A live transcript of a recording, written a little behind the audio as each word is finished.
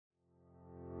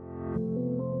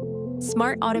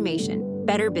Smart automation,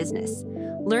 better business.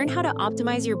 Learn how to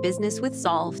optimize your business with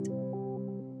Solved.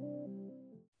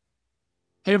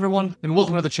 Hey everyone, and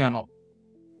welcome to the channel.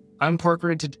 I'm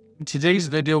Parker, and in today's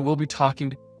video, we'll be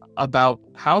talking about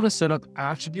how to set up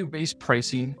attribute-based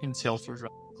pricing in Salesforce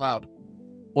Revenue Cloud.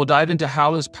 We'll dive into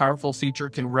how this powerful feature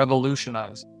can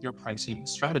revolutionize your pricing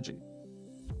strategy.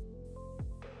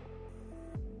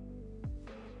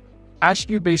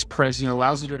 Attribute-based pricing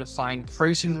allows you to define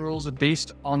pricing rules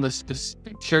based on the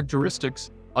specific characteristics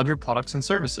of your products and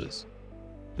services.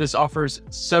 This offers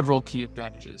several key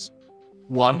advantages.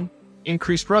 1.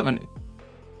 Increased revenue.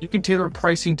 You can tailor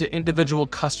pricing to individual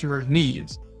customer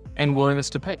needs and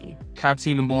willingness to pay,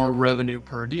 capturing more revenue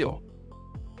per deal.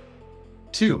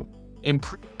 2.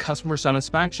 Improved customer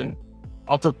satisfaction.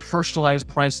 Offer personalized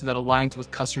pricing that aligns with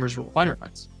customers'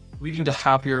 requirements, leading to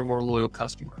happier and more loyal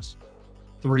customers.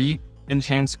 3.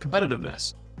 Enhance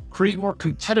competitiveness. Create more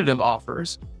competitive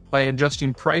offers by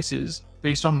adjusting prices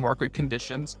based on market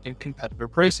conditions and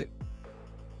competitive pricing.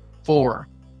 4.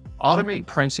 Automate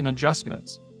pricing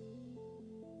adjustments.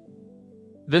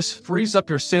 This frees up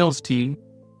your sales team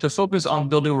to focus on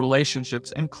building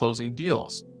relationships and closing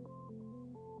deals.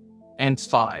 And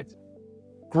 5.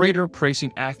 Greater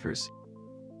pricing accuracy.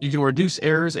 You can reduce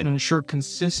errors and ensure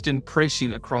consistent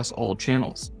pricing across all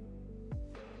channels.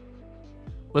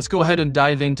 Let's go ahead and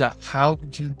dive into how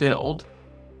to build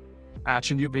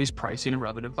attribute-based pricing in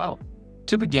Revenue Cloud.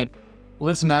 To begin,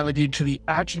 let's navigate to the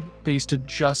attribute-based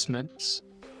adjustments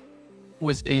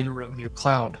within Revenue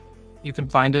Cloud. You can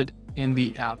find it in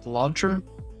the app launcher.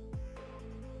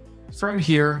 From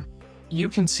here, you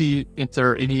can see if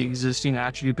there are any existing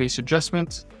attribute-based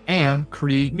adjustments and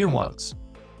create new ones.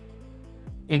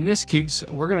 In this case,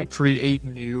 we're going to create a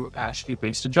new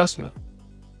attribute-based adjustment.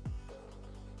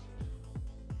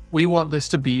 We want this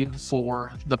to be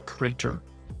for the printer.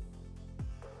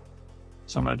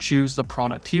 So I'm going to choose the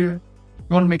product here.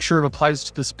 You want to make sure it applies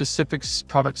to the specific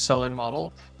product selling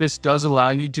model. This does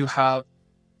allow you to have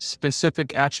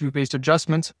specific attribute-based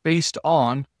adjustments based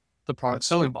on the product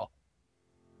selling model.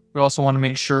 We also want to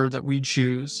make sure that we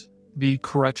choose the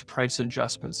correct price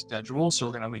adjustment schedule. So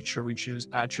we're going to make sure we choose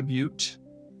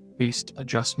attribute-based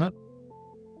adjustment.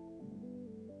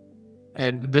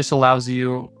 And this allows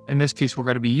you, in this case, we're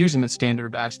going to be using the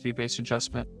standard attribute-based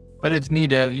adjustment, but if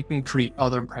needed, you can create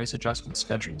other price adjustment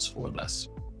schedules for this.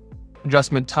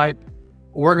 Adjustment type,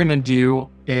 we're going to do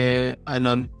a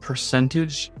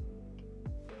percentage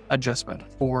adjustment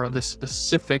for this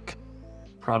specific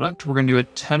product. We're going to do a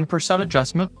 10%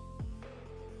 adjustment,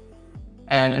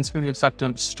 and it's going to be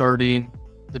effective starting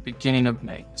the beginning of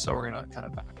May. So we're going to kind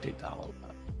of backdate that a little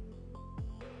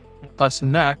bit. Plus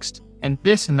next, and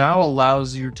this now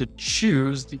allows you to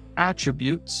choose the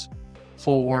attributes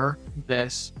for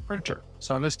this printer.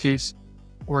 So in this case,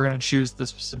 we're going to choose the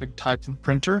specific type of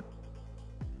printer.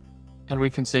 And we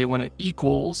can say when it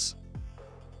equals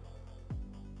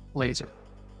laser.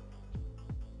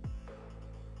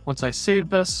 Once I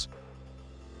save this,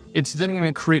 it's then going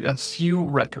to create a few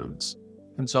records.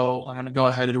 And so I'm going to go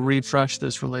ahead and refresh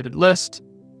this related list.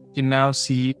 You can now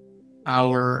see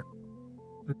our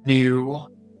new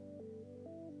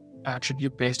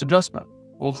attribute-based adjustment.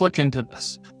 We'll click into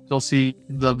this. You'll see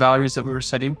the values that we were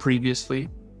setting previously.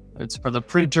 It's for the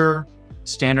printer,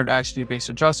 standard attribute-based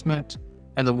adjustment,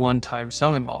 and the one-time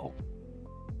selling model.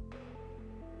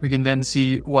 We can then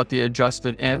see what the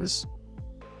adjustment is.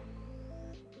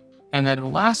 And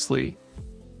then lastly,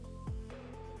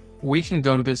 we can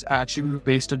go to this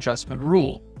attribute-based adjustment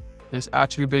rule. This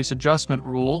attribute-based adjustment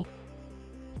rule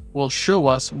will show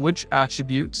us which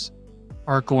attributes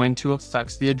are going to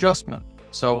affect the adjustment.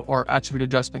 So our attribute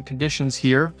adjustment conditions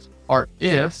here are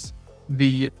if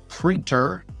the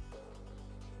printer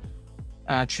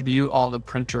attribute on the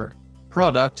printer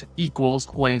product equals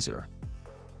laser.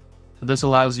 So this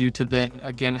allows you to then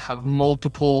again have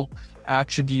multiple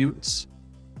attributes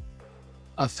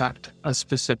affect a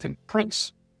specific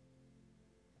price.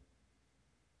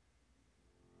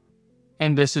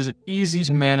 And this is easy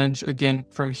to manage. Again,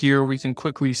 from here, we can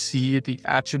quickly see the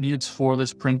attributes for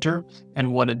this printer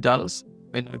and what it does.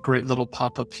 In a great little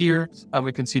pop-up here,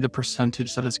 we can see the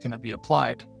percentage that is going to be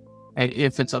applied and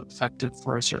if it's effective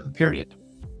for a certain period.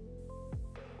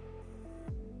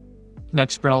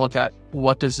 Next, we're going to look at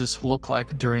what does this look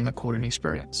like during the quoting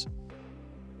experience.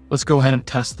 Let's go ahead and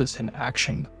test this in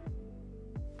action.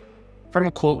 From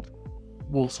a quote,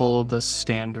 we'll follow the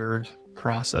standard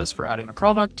process for adding a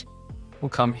product. We'll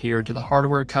come here to the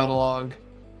hardware catalog.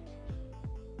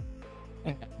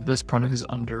 And this product is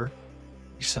under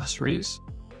accessories.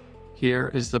 Here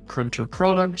is the printer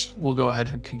product. We'll go ahead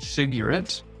and configure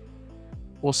it.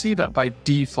 we'll see that by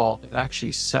default, it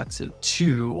actually sets it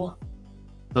to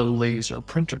the laser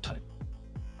printer type.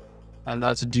 And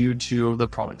that's due to the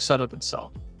product setup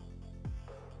itself.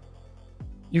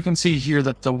 You can see here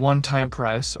that the one-time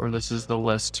price, or this is the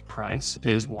list price,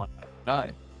 is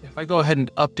 $199. If I go ahead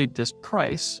and update this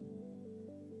price,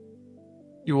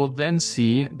 you will then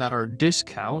see that our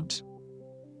discount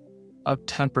of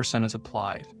 10% is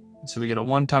applied. So we get a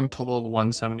one-time total of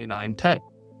 $179.10.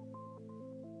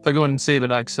 If I go ahead and save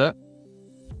and exit,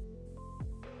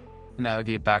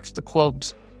 navigate back to the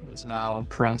quote, it's now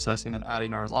processing and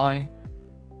adding our line.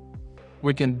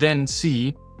 We can then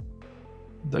see,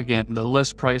 again, the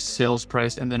list price, sales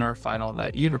price, and then our final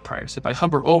net unit price. If I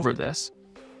hover over this,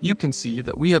 you can see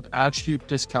that we have attribute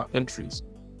discount entries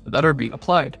that are being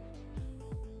applied.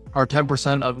 Our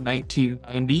 10% of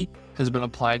 $19.90 has been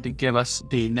applied to give us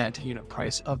the net unit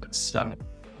price of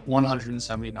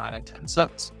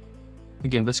 $179.10.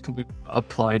 Again, this can be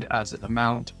applied as an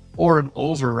amount or an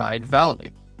override value.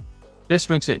 This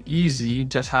makes it easy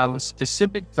to have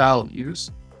specific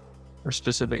values or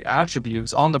specific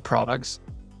attributes on the products,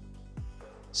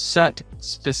 set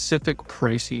specific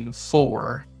pricing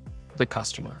for the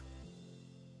customer.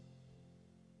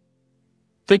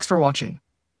 Thanks for watching.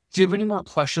 If you have any more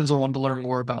questions or want to learn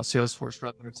more about Salesforce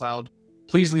Revenue Cloud,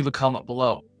 please leave a comment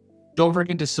below. Don't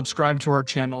forget to subscribe to our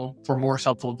channel for more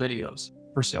helpful videos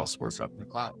for Salesforce Revenue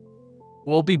Cloud.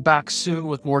 We'll be back soon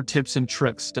with more tips and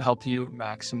tricks to help you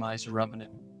maximize your revenue.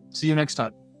 See you next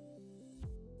time.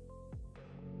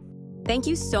 Thank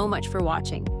you so much for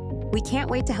watching. We can't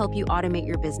wait to help you automate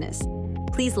your business.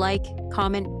 Please like,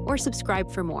 comment, or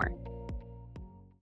subscribe for more.